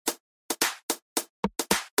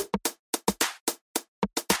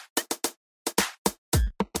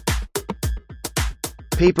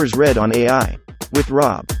Papers read on AI. With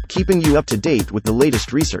Rob, keeping you up to date with the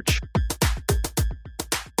latest research.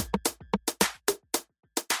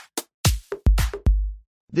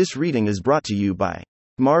 This reading is brought to you by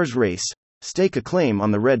Mars Race. Stake a claim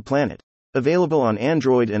on the Red Planet. Available on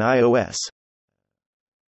Android and iOS.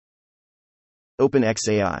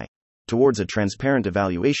 OpenXAI. Towards a transparent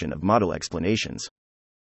evaluation of model explanations.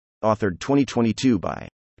 Authored 2022 by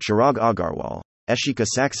Chirag Agarwal, Eshika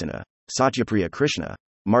Saxena, Satyapriya Krishna,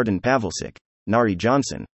 Martin Pavlicic, Nari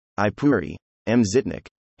Johnson, I. Puri, M. Zitnik,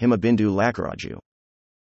 Himabindu Lakaraju.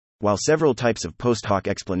 While several types of post hoc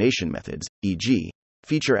explanation methods, e.g.,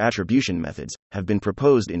 feature attribution methods, have been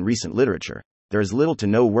proposed in recent literature, there is little to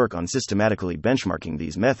no work on systematically benchmarking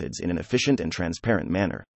these methods in an efficient and transparent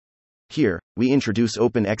manner. Here, we introduce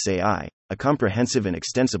OpenXAI, a comprehensive and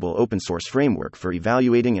extensible open-source framework for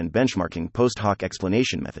evaluating and benchmarking post hoc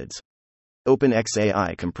explanation methods.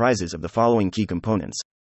 OpenXAI comprises of the following key components.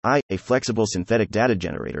 I. A flexible synthetic data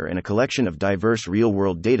generator and a collection of diverse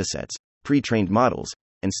real-world datasets, pre-trained models,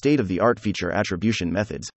 and state-of-the-art feature attribution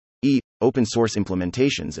methods. E. Open-source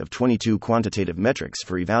implementations of 22 quantitative metrics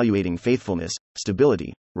for evaluating faithfulness,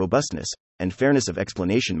 stability, robustness, and fairness of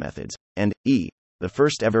explanation methods. And E. The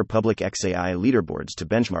first-ever public XAI leaderboards to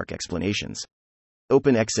benchmark explanations.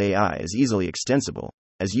 OpenXAI is easily extensible,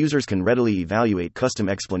 as users can readily evaluate custom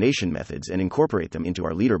explanation methods and incorporate them into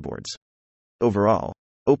our leaderboards. Overall,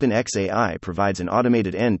 OpenXAI provides an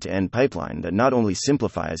automated end-to-end pipeline that not only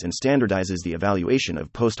simplifies and standardizes the evaluation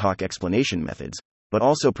of post hoc explanation methods, but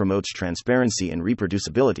also promotes transparency and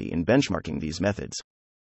reproducibility in benchmarking these methods.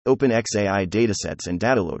 OpenXAI datasets and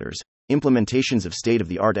data loaders, implementations of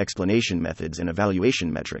state-of-the-art explanation methods and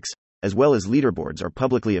evaluation metrics, as well as leaderboards are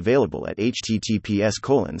publicly available at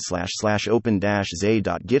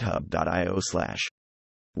https://open-za.github.io/.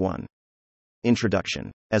 1.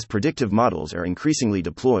 Introduction. As predictive models are increasingly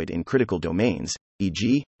deployed in critical domains,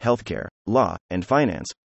 e.g., healthcare, law, and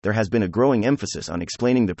finance, there has been a growing emphasis on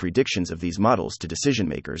explaining the predictions of these models to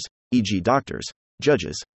decision-makers, e.g., doctors,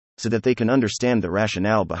 judges, so that they can understand the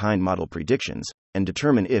rationale behind model predictions, and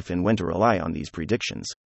determine if and when to rely on these predictions.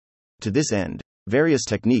 To this end, various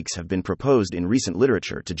techniques have been proposed in recent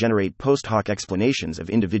literature to generate post hoc explanations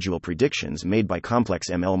of individual predictions made by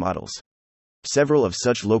complex ML models. Several of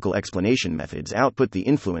such local explanation methods output the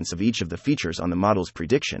influence of each of the features on the model's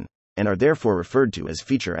prediction, and are therefore referred to as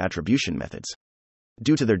feature attribution methods.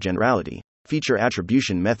 Due to their generality, feature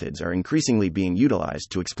attribution methods are increasingly being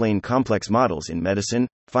utilized to explain complex models in medicine,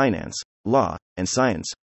 finance, law, and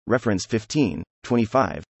science. Reference 15,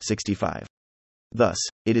 25, 65. Thus,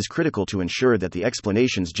 it is critical to ensure that the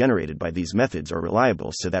explanations generated by these methods are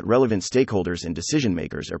reliable so that relevant stakeholders and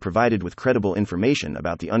decision-makers are provided with credible information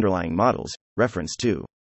about the underlying models. Reference 2.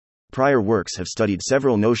 Prior works have studied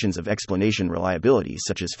several notions of explanation reliability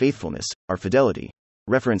such as faithfulness, or fidelity.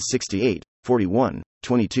 Reference 68, 41,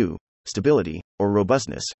 22, stability, or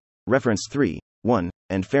robustness. Reference 3, 1,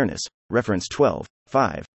 and fairness. Reference 12,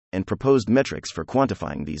 5, and proposed metrics for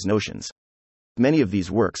quantifying these notions. Many of these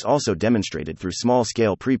works also demonstrated through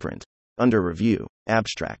small-scale preprint, under review,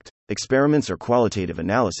 abstract, experiments or qualitative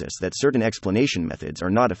analysis that certain explanation methods are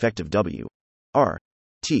not effective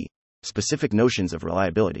W.R.T. specific notions of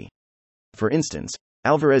reliability. For instance,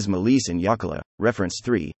 Alvarez Melise and Yakula, reference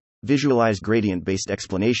 3, visualized gradient-based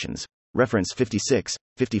explanations, reference 56,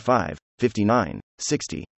 55, 59,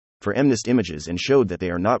 60, for MNIST images and showed that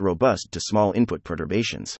they are not robust to small input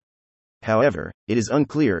perturbations. However, it is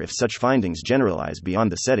unclear if such findings generalize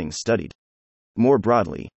beyond the settings studied. More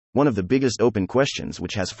broadly, one of the biggest open questions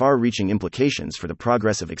which has far-reaching implications for the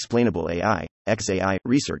progress of explainable AI, XAI,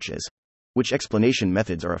 research is, which explanation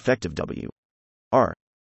methods are effective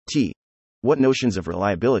W.R.T. What notions of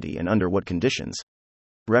reliability and under what conditions?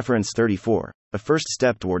 Reference 34. A first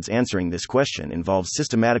step towards answering this question involves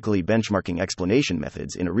systematically benchmarking explanation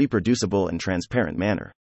methods in a reproducible and transparent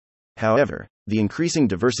manner. However, the increasing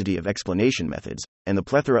diversity of explanation methods, and the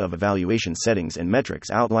plethora of evaluation settings and metrics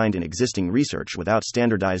outlined in existing research without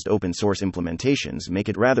standardized open-source implementations make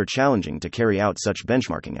it rather challenging to carry out such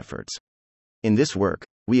benchmarking efforts. In this work,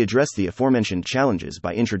 we address the aforementioned challenges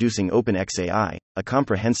by introducing OpenXAI, a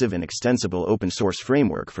comprehensive and extensible open-source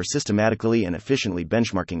framework for systematically and efficiently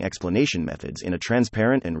benchmarking explanation methods in a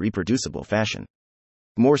transparent and reproducible fashion.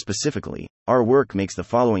 More specifically, our work makes the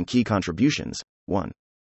following key contributions. 1.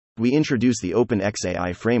 We introduce the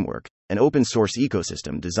OpenXAI framework, an open-source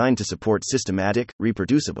ecosystem designed to support systematic,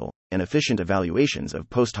 reproducible, and efficient evaluations of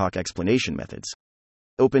post-hoc explanation methods.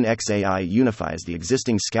 OpenXAI unifies the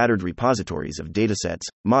existing scattered repositories of datasets,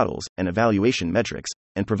 models, and evaluation metrics,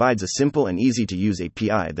 and provides a simple and easy-to-use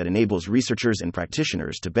API that enables researchers and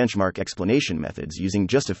practitioners to benchmark explanation methods using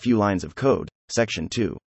just a few lines of code. Section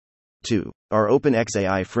 2. 2. Our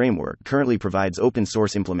OpenXAI framework currently provides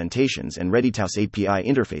open-source implementations and ReadyTouse API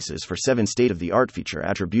interfaces for 7 state-of-the-art feature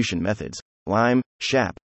attribution methods: Lime,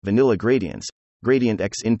 SHAP, Vanilla Gradients, Gradient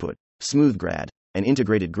X Input, SmoothGrad, and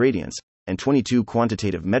Integrated Gradients, and 22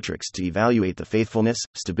 quantitative metrics to evaluate the faithfulness,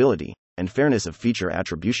 stability, and fairness of feature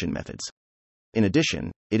attribution methods. In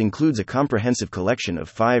addition, it includes a comprehensive collection of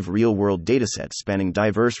 5 real-world datasets spanning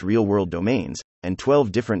diverse real-world domains, and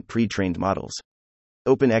 12 different pre-trained models.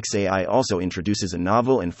 OpenXAI also introduces a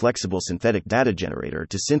novel and flexible synthetic data generator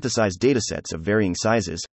to synthesize datasets of varying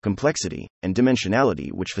sizes, complexity, and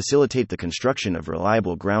dimensionality, which facilitate the construction of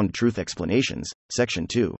reliable ground truth explanations. Section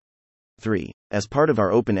 2. 3. As part of our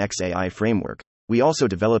OpenXAI framework, we also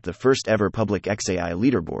developed the first ever public XAI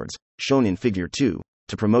leaderboards, shown in Figure 2,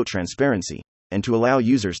 to promote transparency, and to allow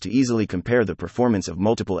users to easily compare the performance of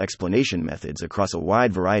multiple explanation methods across a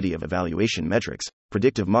wide variety of evaluation metrics,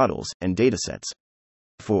 predictive models, and datasets.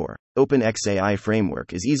 4. OpenXAI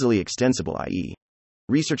framework is easily extensible, i.e.,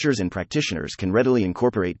 researchers and practitioners can readily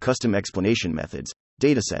incorporate custom explanation methods,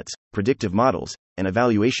 datasets, predictive models, and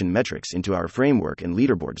evaluation metrics into our framework and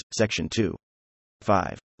leaderboards. Section 2.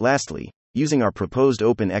 5. Lastly, using our proposed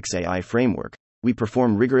OpenXAI framework, we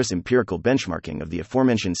perform rigorous empirical benchmarking of the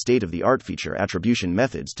aforementioned state-of-the-art feature attribution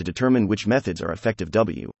methods to determine which methods are effective.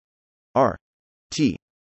 T.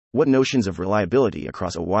 What notions of reliability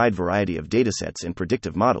across a wide variety of datasets and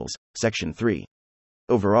predictive models. Section 3.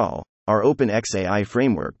 Overall, our OpenXAI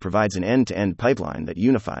framework provides an end-to-end pipeline that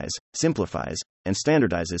unifies, simplifies, and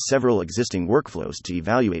standardizes several existing workflows to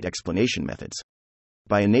evaluate explanation methods.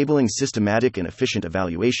 By enabling systematic and efficient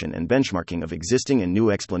evaluation and benchmarking of existing and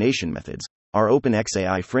new explanation methods, our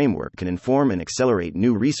OpenXAI framework can inform and accelerate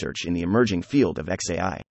new research in the emerging field of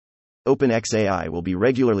XAI. OpenXAI will be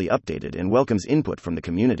regularly updated and welcomes input from the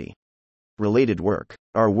community. Related work.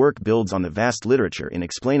 Our work builds on the vast literature in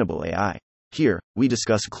explainable AI. Here, we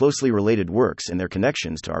discuss closely related works and their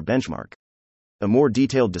connections to our benchmark. A more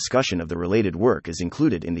detailed discussion of the related work is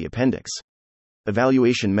included in the appendix.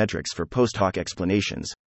 Evaluation metrics for post-hoc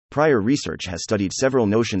explanations. Prior research has studied several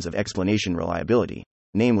notions of explanation reliability,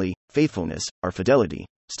 namely, faithfulness, or fidelity,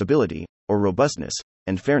 stability, or robustness,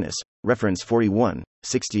 and fairness. Reference 41,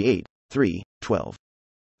 68, 3, 12.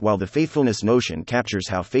 While the faithfulness notion captures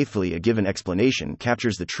how faithfully a given explanation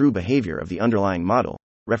captures the true behavior of the underlying model.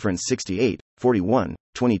 Reference 68, 41,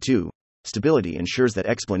 22. Stability ensures that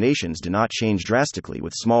explanations do not change drastically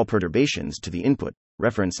with small perturbations to the input.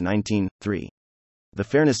 Reference 19, 3. The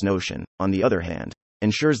fairness notion, on the other hand,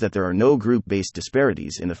 ensures that there are no group-based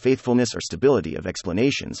disparities in the faithfulness or stability of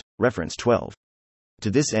explanations. Reference 12. To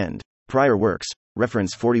this end, prior works,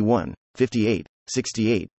 reference 41, 58,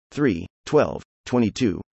 68, 3, 12,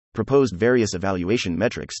 22, proposed various evaluation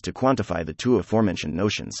metrics to quantify the two aforementioned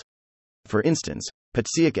notions. For instance,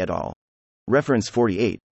 Patsiak et al. Reference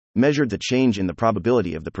 48, measured the change in the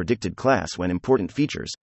probability of the predicted class when important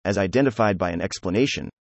features, as identified by an explanation,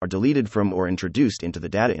 are deleted from or introduced into the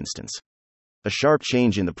data instance. A sharp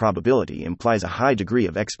change in the probability implies a high degree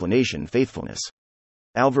of explanation faithfulness.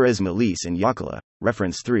 Alvarez-Melise and Yakala,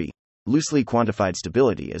 reference 3, loosely quantified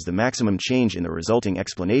stability as the maximum change in the resulting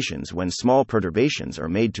explanations when small perturbations are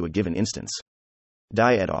made to a given instance.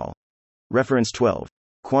 Dai et al. Reference 12,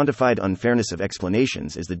 quantified unfairness of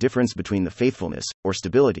explanations is the difference between the faithfulness, or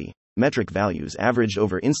stability, metric values averaged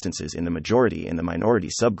over instances in the majority and the minority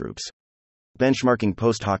subgroups. Benchmarking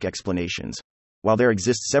post-hoc explanations. While there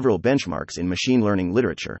exist several benchmarks in machine learning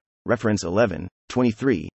literature, reference 11,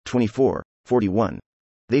 23, 24, 41,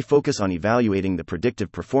 they focus on evaluating the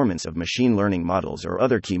predictive performance of machine learning models or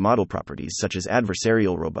other key model properties such as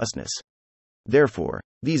adversarial robustness. Therefore,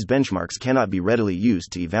 these benchmarks cannot be readily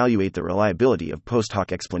used to evaluate the reliability of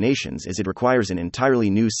post-hoc explanations as it requires an entirely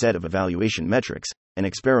new set of evaluation metrics, an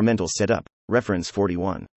experimental setup. Reference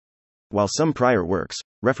 41. While some prior works,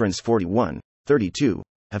 reference 41, 32,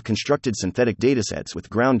 have constructed synthetic datasets with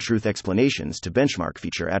ground truth explanations to benchmark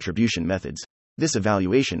feature attribution methods, this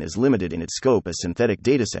evaluation is limited in its scope as synthetic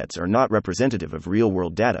datasets are not representative of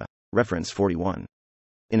real-world data. Reference 41.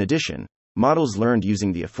 In addition, models learned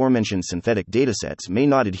using the aforementioned synthetic datasets may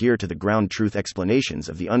not adhere to the ground truth explanations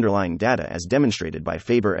of the underlying data as demonstrated by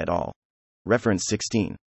Faber et al. Reference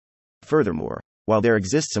 16. Furthermore, while there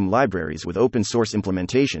exist some libraries with open-source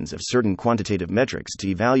implementations of certain quantitative metrics to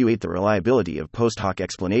evaluate the reliability of post-hoc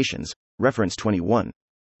explanations, reference 21,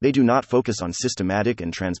 they do not focus on systematic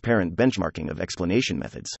and transparent benchmarking of explanation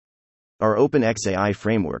methods. Our OpenXAI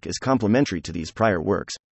framework is complementary to these prior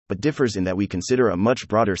works, but differs in that we consider a much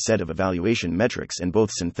broader set of evaluation metrics in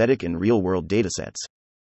both synthetic and real-world datasets.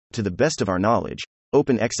 To the best of our knowledge,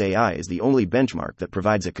 OpenXAI is the only benchmark that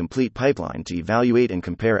provides a complete pipeline to evaluate and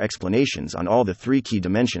compare explanations on all the three key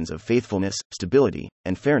dimensions of faithfulness, stability,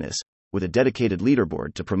 and fairness, with a dedicated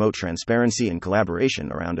leaderboard to promote transparency and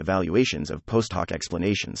collaboration around evaluations of post-hoc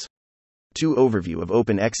explanations. 2. Overview of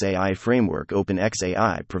OpenXAI framework.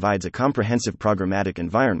 OpenXAI provides a comprehensive programmatic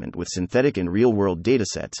environment with synthetic and real-world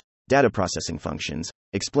datasets, data processing functions,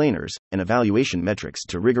 explainers, and evaluation metrics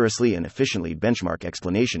to rigorously and efficiently benchmark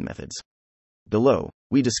explanation methods. Below,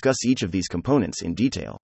 we discuss each of these components in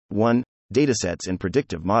detail. 1. Datasets and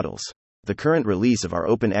predictive models. The current release of our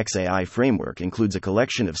OpenXAI framework includes a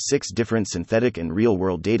collection of 6 different synthetic and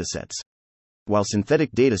real-world datasets. While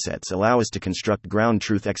synthetic datasets allow us to construct ground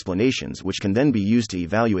truth explanations which can then be used to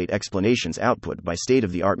evaluate explanations output by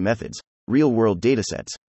state-of-the-art methods, real-world datasets,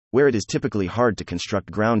 where it is typically hard to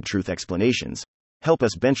construct ground truth explanations, help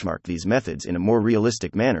us benchmark these methods in a more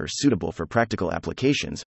realistic manner suitable for practical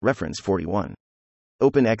applications. Reference 41.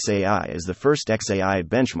 OpenXAI is the first XAI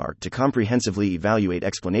benchmark to comprehensively evaluate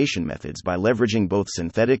explanation methods by leveraging both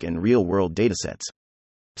synthetic and real-world datasets.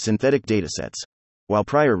 Synthetic datasets. While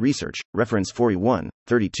prior research, reference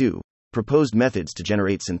 41.32, proposed methods to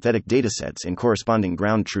generate synthetic datasets and corresponding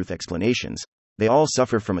ground truth explanations, they all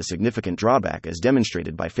suffer from a significant drawback as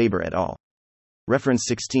demonstrated by Faber et al. Reference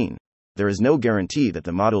 16. There is no guarantee that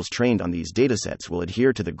the models trained on these datasets will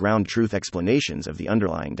adhere to the ground truth explanations of the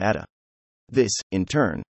underlying data. This, in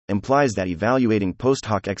turn, implies that evaluating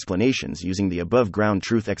post-hoc explanations using the above ground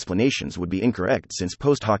truth explanations would be incorrect since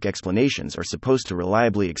post-hoc explanations are supposed to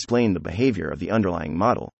reliably explain the behavior of the underlying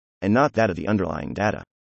model, and not that of the underlying data.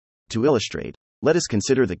 To illustrate, let us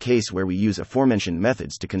consider the case where we use aforementioned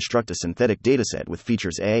methods to construct a synthetic dataset with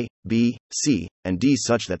features A, B, C, and D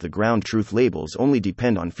such that the ground truth labels only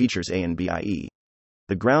depend on features A and B, i.e.,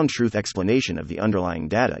 the ground truth explanation of the underlying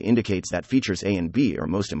data indicates that features A and B are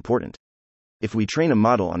most important. If we train a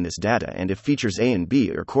model on this data and if features A and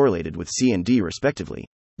B are correlated with C and D respectively,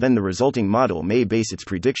 then the resulting model may base its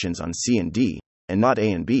predictions on C and D, and not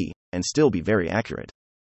A and B, and still be very accurate.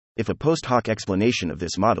 If a post-hoc explanation of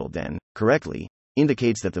this model then, correctly,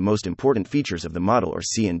 indicates that the most important features of the model are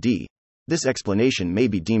C and D, this explanation may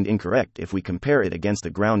be deemed incorrect if we compare it against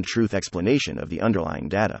the ground truth explanation of the underlying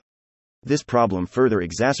data. This problem further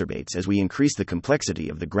exacerbates as we increase the complexity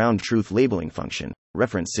of the ground truth labeling function,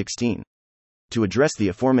 reference 16. To address the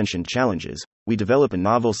aforementioned challenges, we develop a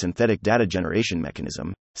novel synthetic data generation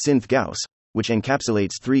mechanism, SynthGauss, which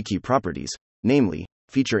encapsulates 3 key properties, namely,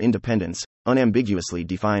 feature independence, unambiguously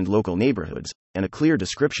defined local neighborhoods, and a clear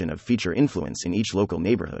description of feature influence in each local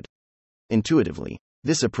neighborhood. Intuitively,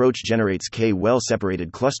 this approach generates K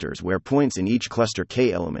well-separated clusters where points in each cluster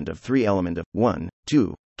K element of 3 element of 1,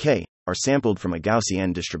 2, K are sampled from a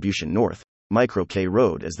Gaussian distribution north, micro K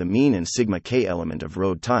road as the mean and sigma K element of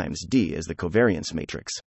road times D as the covariance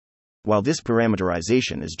matrix. While this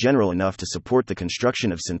parameterization is general enough to support the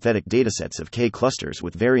construction of synthetic datasets of K clusters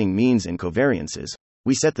with varying means and covariances,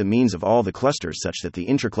 we set the means of all the clusters such that the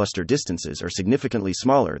intercluster distances are significantly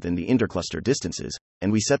smaller than the intercluster distances,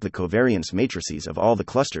 and we set the covariance matrices of all the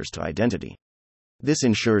clusters to identity. This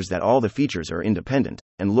ensures that all the features are independent,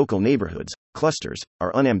 and local neighborhoods, clusters,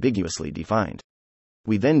 are unambiguously defined.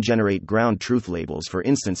 We then generate ground truth labels for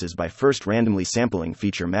instances by first randomly sampling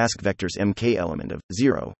feature mask vectors MK element of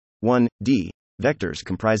 0, 1, D, vectors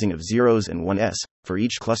comprising of zeros and 1s, for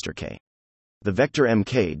each cluster K. The vector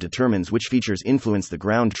MK determines which features influence the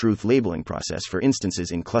ground truth labeling process for instances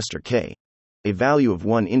in cluster K. A value of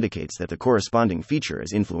 1 indicates that the corresponding feature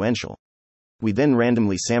is influential. We then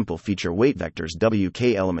randomly sample feature weight vectors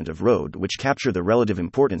WK element of road which capture the relative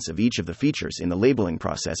importance of each of the features in the labeling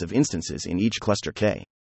process of instances in each cluster K.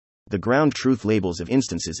 The ground truth labels of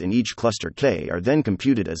instances in each cluster K are then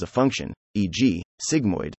computed as a function, e.g.,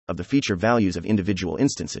 sigmoid, of the feature values of individual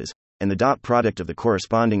instances, and the dot product of the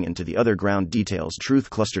corresponding and to the other ground details truth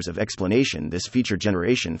clusters of explanation. This feature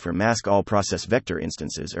generation for mask all process vector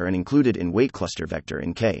instances are included in weight cluster vector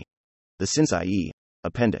in K. The since i.e.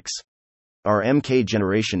 appendix. Our MK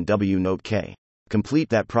generation W note K. Complete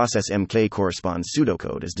that process MK corresponds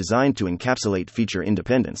pseudocode is designed to encapsulate feature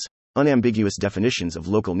independence, unambiguous definitions of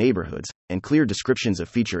local neighborhoods, and clear descriptions of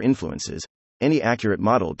feature influences. Any accurate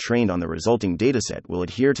model trained on the resulting dataset will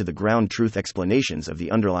adhere to the ground truth explanations of the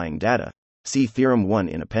underlying data. See Theorem 1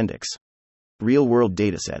 in Appendix. Real-world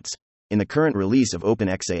datasets. In the current release of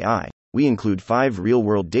OpenXAI, we include 5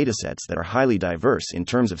 real-world datasets that are highly diverse in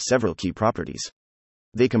terms of several key properties.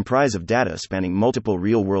 They comprise of data spanning multiple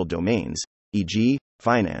real-world domains, e.g.,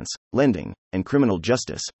 finance, lending, and criminal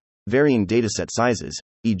justice. Varying dataset sizes,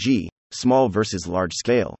 e.g., small versus large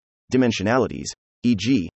scale. Dimensionalities,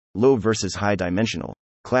 e.g., low versus high dimensional.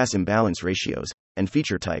 Class imbalance ratios, and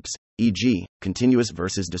feature types, e.g., continuous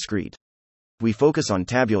versus discrete. We focus on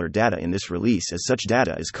tabular data in this release as such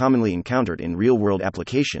data is commonly encountered in real-world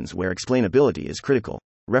applications where explainability is critical,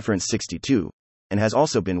 reference 62, and has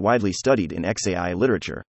also been widely studied in XAI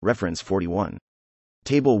literature, reference 41.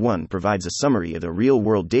 Table 1 provides a summary of the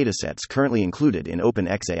real-world datasets currently included in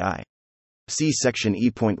OpenXAI. See section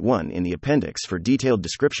E.1 in the appendix for detailed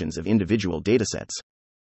descriptions of individual datasets.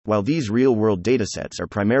 While these real-world datasets are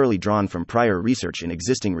primarily drawn from prior research in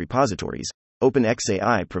existing repositories,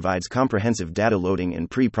 OpenXAI provides comprehensive data loading and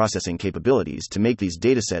pre-processing capabilities to make these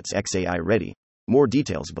datasets XAI ready. More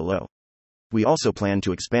details below. We also plan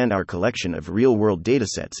to expand our collection of real-world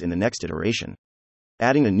datasets in the next iteration.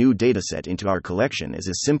 Adding a new dataset into our collection is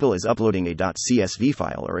as simple as uploading a .csv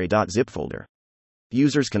file or a .zip folder.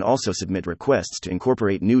 Users can also submit requests to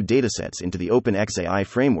incorporate new datasets into the OpenXAI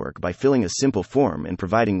framework by filling a simple form and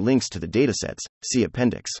providing links to the datasets. See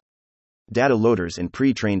appendix. Data loaders and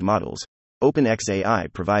pre-trained models.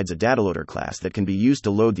 OpenXAI provides a dataloader class that can be used to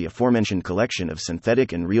load the aforementioned collection of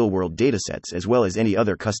synthetic and real-world datasets as well as any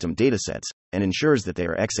other custom datasets, and ensures that they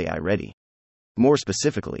are XAI ready. More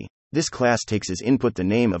specifically, this class takes as input the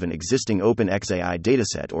name of an existing OpenXAI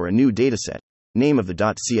dataset or a new dataset, name of the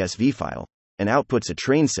 .csv file, and outputs a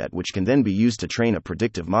train set which can then be used to train a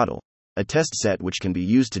predictive model, a test set which can be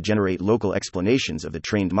used to generate local explanations of the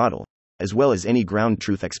trained model, as well as any ground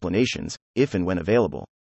truth explanations, if and when available.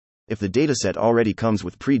 If the dataset already comes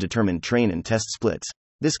with predetermined train and test splits,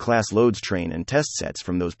 this class loads train and test sets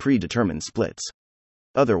from those predetermined splits.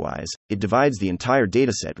 Otherwise, it divides the entire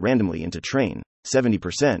dataset randomly into train,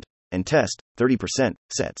 70%, and test, 30%,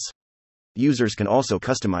 sets. Users can also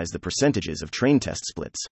customize the percentages of train test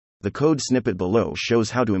splits. The code snippet below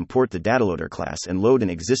shows how to import the dataloader class and load an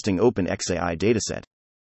existing OpenXAI dataset.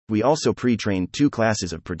 We also pre-trained two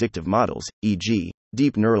classes of predictive models, e.g.,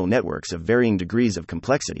 deep neural networks of varying degrees of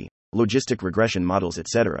complexity, logistic regression models,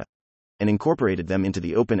 etc., and incorporated them into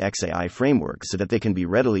the OpenXAI framework so that they can be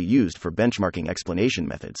readily used for benchmarking explanation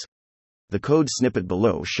methods. The code snippet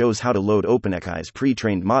below shows how to load OpenXAI's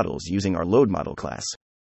pre-trained models using our LoadModel class.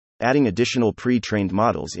 Adding additional pre-trained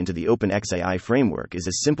models into the OpenXAI framework is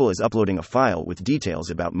as simple as uploading a file with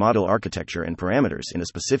details about model architecture and parameters in a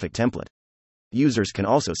specific template. Users can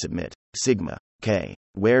also submit Sigma K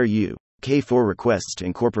where U K4 requests to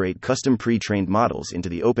incorporate custom pre-trained models into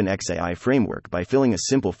the OpenXAI framework by filling a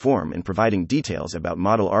simple form and providing details about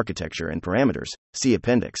model architecture and parameters. See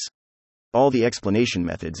appendix. All the explanation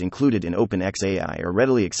methods included in OpenXAI are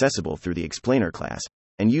readily accessible through the explainer class,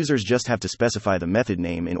 and users just have to specify the method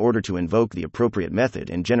name in order to invoke the appropriate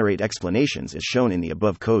method and generate explanations as shown in the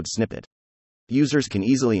above code snippet. Users can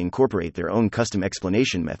easily incorporate their own custom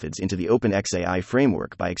explanation methods into the OpenXAI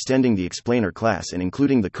framework by extending the explainer class and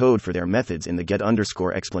including the code for their methods in the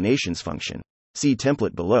get_explanations function, see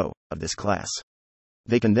template below, of this class.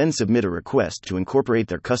 They can then submit a request to incorporate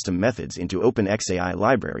their custom methods into OpenXAI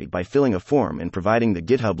library by filling a form and providing the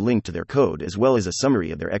GitHub link to their code as well as a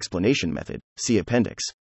summary of their explanation method, see appendix.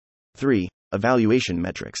 3. Evaluation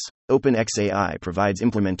metrics. OpenXAI provides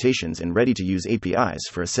implementations and ready-to-use APIs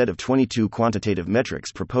for a set of 22 quantitative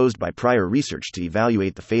metrics proposed by prior research to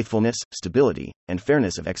evaluate the faithfulness, stability, and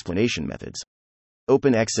fairness of explanation methods.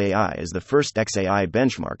 OpenXAI is the first XAI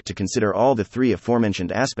benchmark to consider all the three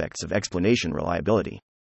aforementioned aspects of explanation reliability.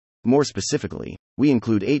 More specifically, we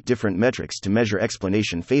include 8 different metrics to measure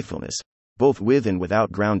explanation faithfulness, both with and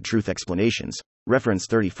without ground truth explanations, reference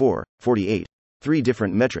 34, 48, 3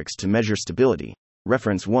 different metrics to measure stability,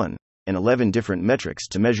 reference 1, and 11 different metrics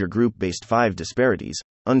to measure group-based 5 disparities,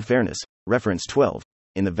 unfairness, reference 12,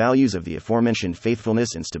 in the values of the aforementioned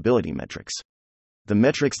faithfulness and stability metrics. The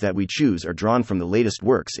metrics that we choose are drawn from the latest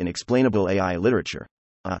works in explainable AI literature.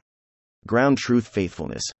 Ground truth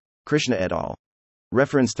faithfulness. Krishna et al.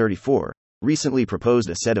 Reference 34, recently proposed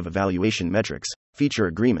a set of evaluation metrics: feature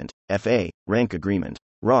agreement, FA, rank agreement,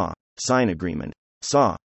 RAW, sign agreement,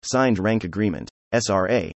 SAW, signed rank agreement,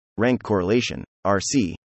 SRA, rank correlation,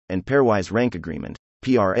 RC, and pairwise rank agreement,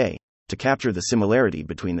 PRA, to capture the similarity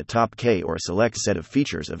between the top K or select set of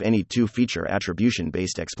features of any 2 feature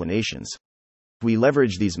attribution-based explanations. We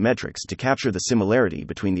leverage these metrics to capture the similarity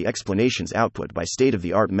between the explanations output by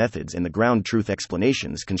state-of-the-art methods and the ground truth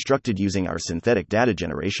explanations constructed using our synthetic data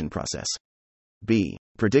generation process. B.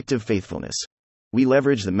 Predictive faithfulness. We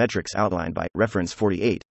leverage the metrics outlined by reference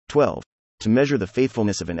 48, 12, to measure the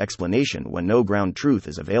faithfulness of an explanation when no ground truth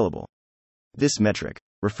is available. This metric,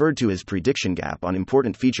 referred to as prediction gap on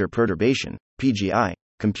important feature perturbation, PGI,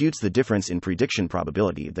 computes the difference in prediction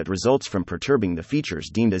probability that results from perturbing the features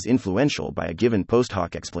deemed as influential by a given post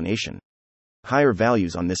hoc explanation. Higher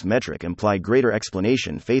values on this metric imply greater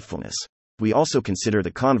explanation faithfulness. We also consider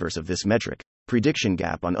the converse of this metric, prediction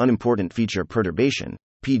gap on unimportant feature perturbation,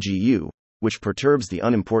 PGU, which perturbs the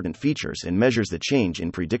unimportant features and measures the change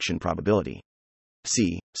in prediction probability.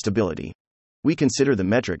 C. Stability. We consider the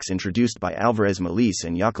metrics introduced by Alvarez-Malise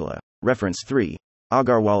and Yakula, reference 3,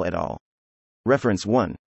 Agarwal et al. Reference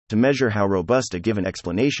 1, to measure how robust a given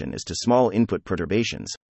explanation is to small input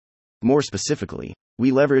perturbations. More specifically,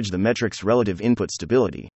 we leverage the metrics relative input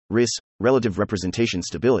stability, RIS, relative representation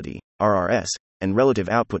stability, RRS, and relative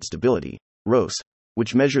output stability, ROS,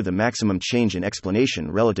 which measure the maximum change in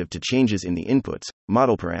explanation relative to changes in the inputs,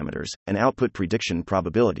 model parameters, and output prediction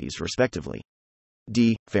probabilities respectively.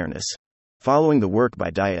 D. Fairness. Following the work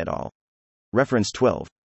by Dai et al. Reference 12,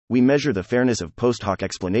 we measure the fairness of post hoc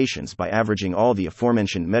explanations by averaging all the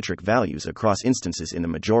aforementioned metric values across instances in the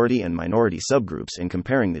majority and minority subgroups and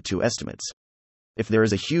comparing the two estimates. If there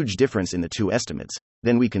is a huge difference in the two estimates,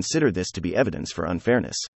 then we consider this to be evidence for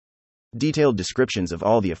unfairness. Detailed descriptions of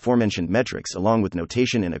all the aforementioned metrics along with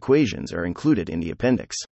notation and equations are included in the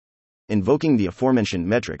appendix. Invoking the aforementioned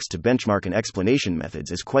metrics to benchmark and explanation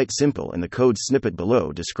methods is quite simple, and the code snippet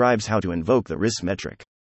below describes how to invoke the RIS metric.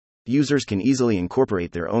 Users can easily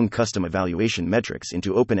incorporate their own custom evaluation metrics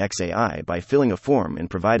into OpenXAI by filling a form and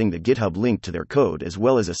providing the GitHub link to their code as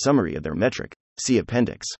well as a summary of their metric. See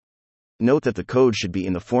appendix. Note that the code should be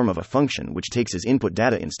in the form of a function which takes as input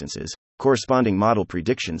data instances, corresponding model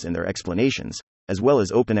predictions and their explanations, as well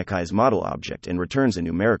as OpenXAI's model object, and returns a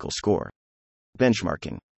numerical score.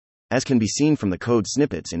 Benchmarking. As can be seen from the code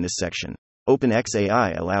snippets in this section,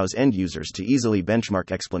 OpenXAI allows end users to easily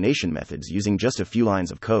benchmark explanation methods using just a few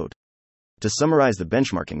lines of code. To summarize the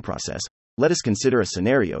benchmarking process, let us consider a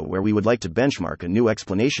scenario where we would like to benchmark a new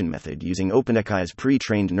explanation method using OpenXAI's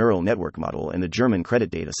pre-trained neural network model and the German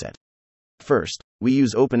credit dataset. First, we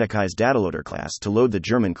use OpenXAI's DataLoader class to load the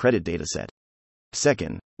German credit dataset.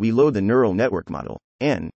 Second, we load the neural network model,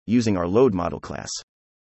 N, using our load model class.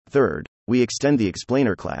 Third, we extend the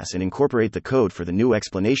explainer class and incorporate the code for the new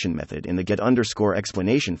explanation method in the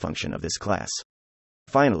get_explanation function of this class.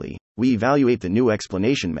 Finally, we evaluate the new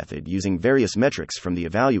explanation method using various metrics from the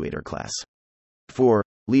evaluator class. 4.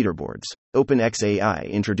 Leaderboards. OpenXAI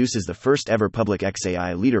introduces the first ever public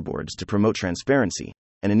XAI leaderboards to promote transparency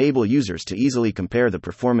and enable users to easily compare the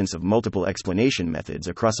performance of multiple explanation methods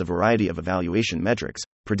across a variety of evaluation metrics,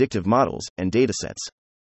 predictive models, and datasets.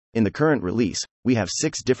 In the current release, we have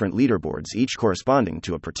 6 different leaderboards, each corresponding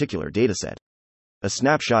to a particular dataset. A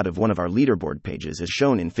snapshot of one of our leaderboard pages is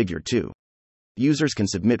shown in Figure 2. Users can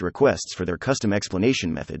submit requests for their custom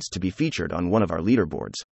explanation methods to be featured on one of our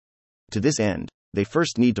leaderboards. To this end, they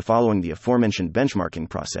first need to follow the aforementioned benchmarking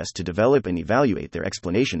process to develop and evaluate their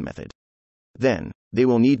explanation method. Then, they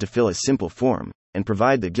will need to fill a simple form and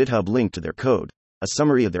provide the GitHub link to their code, a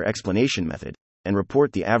summary of their explanation method, and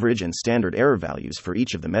report the average and standard error values for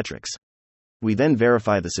each of the metrics. We then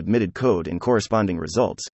verify the submitted code and corresponding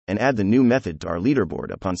results, and add the new method to our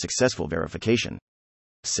leaderboard upon successful verification.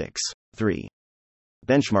 6.3.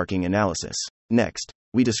 Benchmarking analysis. Next,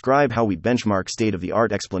 we describe how we benchmark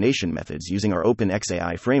state-of-the-art explanation methods using our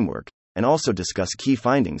OpenXAI framework, and also discuss key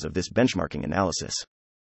findings of this benchmarking analysis.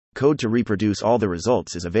 Code to reproduce all the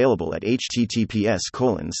results is available at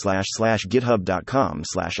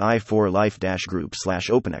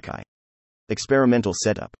https://github.com/i4life-group/OpenXAI. Experimental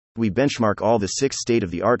setup. We benchmark all the 6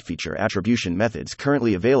 state-of-the-art feature attribution methods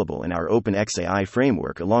currently available in our OpenXAI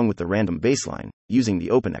framework along with the random baseline, using the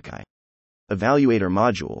OpenXAI Evaluator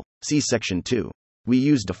module. See Section 2. We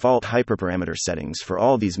use default hyperparameter settings for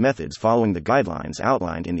all these methods following the guidelines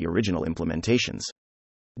outlined in the original implementations.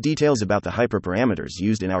 Details about the hyperparameters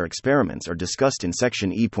used in our experiments are discussed in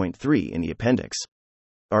Section E.3 in the appendix.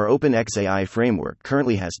 Our OpenXAI framework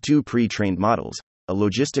currently has 2 pre-trained models, a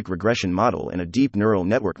logistic regression model and a deep neural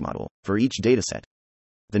network model, for each dataset.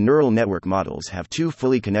 The neural network models have 2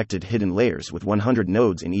 fully connected hidden layers with 100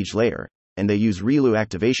 nodes in each layer, and they use ReLU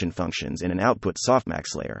activation functions and an output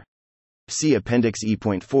softmax layer. See Appendix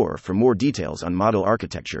E.4 for more details on model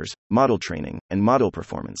architectures, model training, and model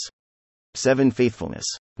performance. 7. Faithfulness.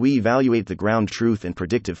 We evaluate the ground truth and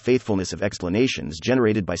predictive faithfulness of explanations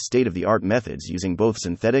generated by state-of-the-art methods using both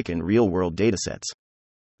synthetic and real-world datasets.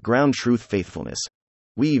 Ground truth faithfulness.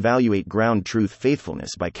 We evaluate ground truth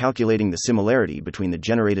faithfulness by calculating the similarity between the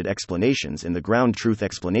generated explanations and the ground truth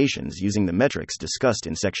explanations using the metrics discussed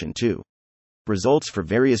in Section 2. Results for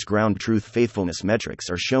various ground truth faithfulness metrics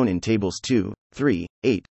are shown in Tables 2, 3,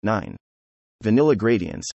 8, 9. vanilla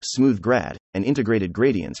gradients, smooth grad, and integrated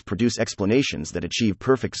gradients produce explanations that achieve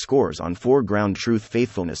perfect scores on 4 ground truth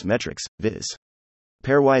faithfulness metrics, viz.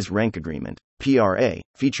 Pairwise rank agreement, PRA,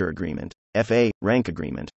 feature agreement, FA, rank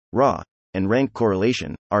agreement, RAW, and rank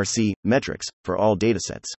correlation, RC, metrics, for all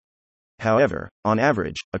datasets. However, on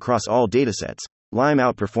average, across all datasets, LIME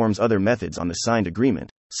outperforms other methods on the signed agreement,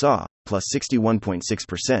 SAW, plus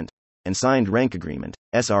 61.6%, and signed rank agreement,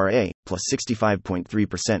 SRA, plus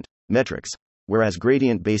 65.3%, metrics, whereas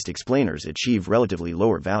gradient-based explainers achieve relatively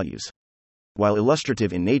lower values. While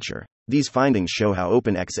illustrative in nature, these findings show how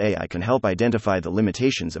OpenXAI can help identify the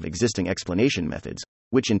limitations of existing explanation methods,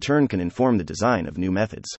 which in turn can inform the design of new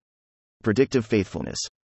methods. Predictive faithfulness.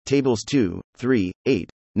 Tables 2, 3, 8,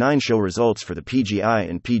 9 show results for the PGI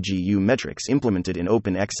and PGU metrics implemented in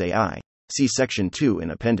OpenXAI. See Section 2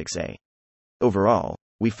 in Appendix A. Overall,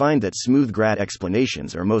 we find that smooth grad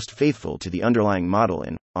explanations are most faithful to the underlying model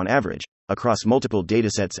and, on average, across multiple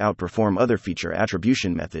datasets outperform other feature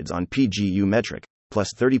attribution methods on PGU metric,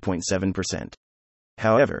 plus 30.7%.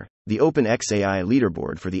 However, the OpenXAI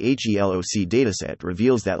leaderboard for the HELOC dataset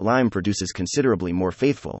reveals that LIME produces considerably more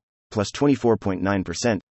faithful, plus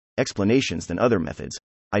 24.9%, explanations than other methods,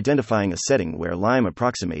 identifying a setting where LIME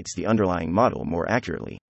approximates the underlying model more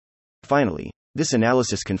accurately. Finally, this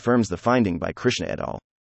analysis confirms the finding by Krishna et al.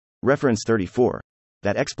 Reference 34,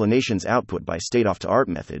 that explanations output by state-of-the-art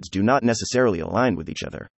methods do not necessarily align with each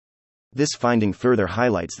other. This finding further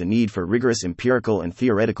highlights the need for rigorous empirical and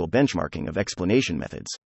theoretical benchmarking of explanation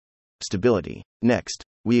methods. Stability. Next,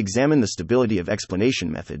 we examine the stability of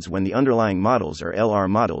explanation methods when the underlying models are LR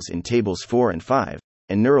models in tables 4 and 5,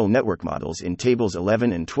 and neural network models in tables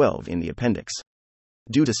 11 and 12 in the appendix.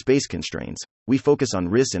 Due to space constraints, we focus on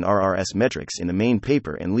RIS and RRS metrics in the main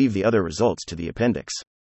paper and leave the other results to the appendix.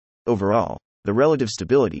 Overall, the relative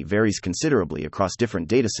stability varies considerably across different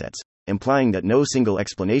datasets, implying that no single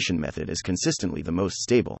explanation method is consistently the most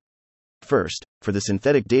stable. First, for the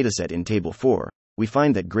synthetic dataset in Table 4, we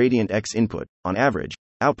find that gradient X input, on average,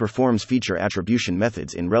 outperforms feature attribution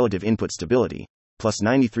methods in relative input stability, plus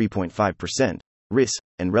 93.5%, RIS,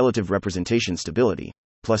 and relative representation stability,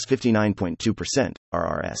 plus 59.2%,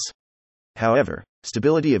 RRS. However,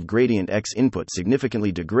 stability of gradient X input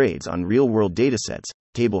significantly degrades on real-world datasets,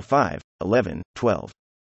 Table 5, 11, 12.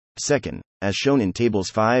 Second, as shown in Tables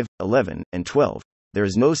 5, 11, and 12, there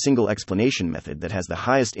is no single explanation method that has the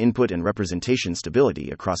highest input and representation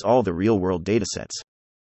stability across all the real-world datasets.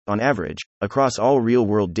 On average, across all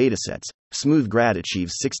real-world datasets, smooth grad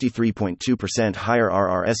achieves 63.2% higher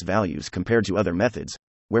RRS values compared to other methods,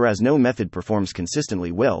 whereas no method performs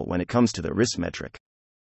consistently well when it comes to the RIS metric.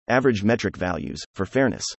 Average metric values, for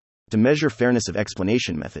fairness. To measure fairness of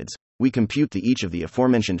explanation methods, we compute each of the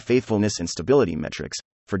aforementioned faithfulness and stability metrics,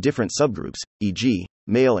 for different subgroups, e.g.,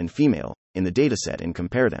 male and female, in the dataset and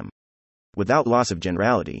compare them. Without loss of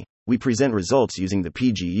generality, we present results using the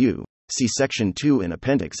PGU, see Section 2 in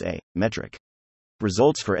Appendix A, metric.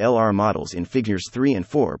 Results for LR models in Figures 3 and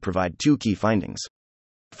 4 provide two key findings.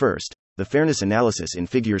 First, the fairness analysis in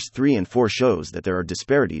Figures 3 and 4 shows that there are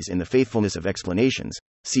disparities in the faithfulness of explanations,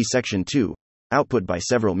 see Section 2, output by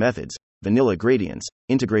several methods, vanilla gradients,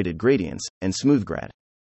 integrated gradients, and smooth grad.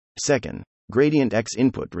 Second, gradient X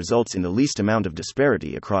input results in the least amount of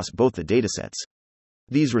disparity across both the datasets.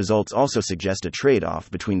 These results also suggest a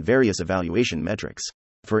trade-off between various evaluation metrics.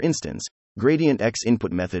 For instance, gradient X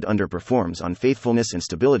input method underperforms on faithfulness and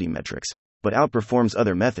stability metrics, but outperforms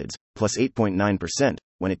other methods, plus 8.9%,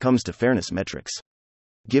 when it comes to fairness metrics.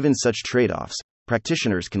 Given such trade-offs,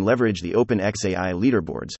 practitioners can leverage the OpenXAI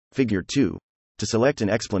leaderboards, Figure 2, to select an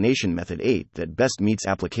explanation method 8 that best meets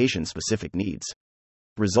application-specific needs.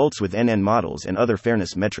 Results with NN models and other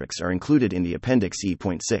fairness metrics are included in the Appendix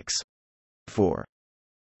E.6. 4.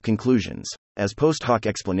 Conclusions. As post-hoc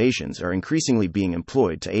explanations are increasingly being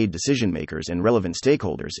employed to aid decision-makers and relevant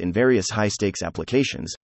stakeholders in various high-stakes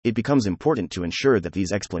applications, it becomes important to ensure that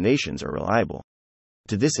these explanations are reliable.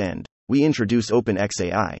 To this end, we introduce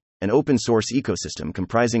OpenXAI, an open-source ecosystem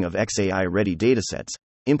comprising of XAI-ready datasets,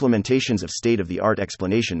 implementations of state-of-the-art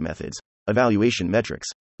explanation methods, evaluation metrics,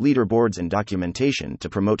 leaderboards and documentation to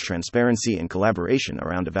promote transparency and collaboration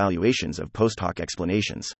around evaluations of post-hoc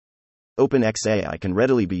explanations. OpenXAI can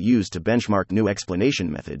readily be used to benchmark new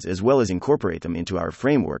explanation methods as well as incorporate them into our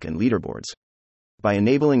framework and leaderboards. By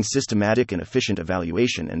enabling systematic and efficient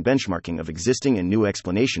evaluation and benchmarking of existing and new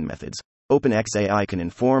explanation methods, OpenXAI can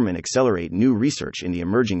inform and accelerate new research in the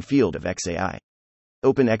emerging field of XAI.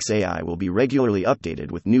 OpenXAI will be regularly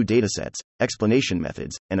updated with new datasets, explanation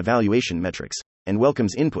methods, and evaluation metrics, and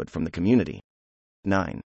welcomes input from the community.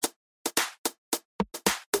 9.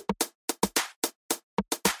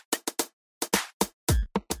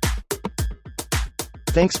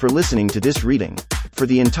 Thanks for listening to this reading. For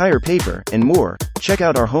the entire paper and more, check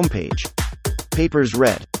out our homepage,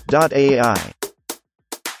 papersread.ai.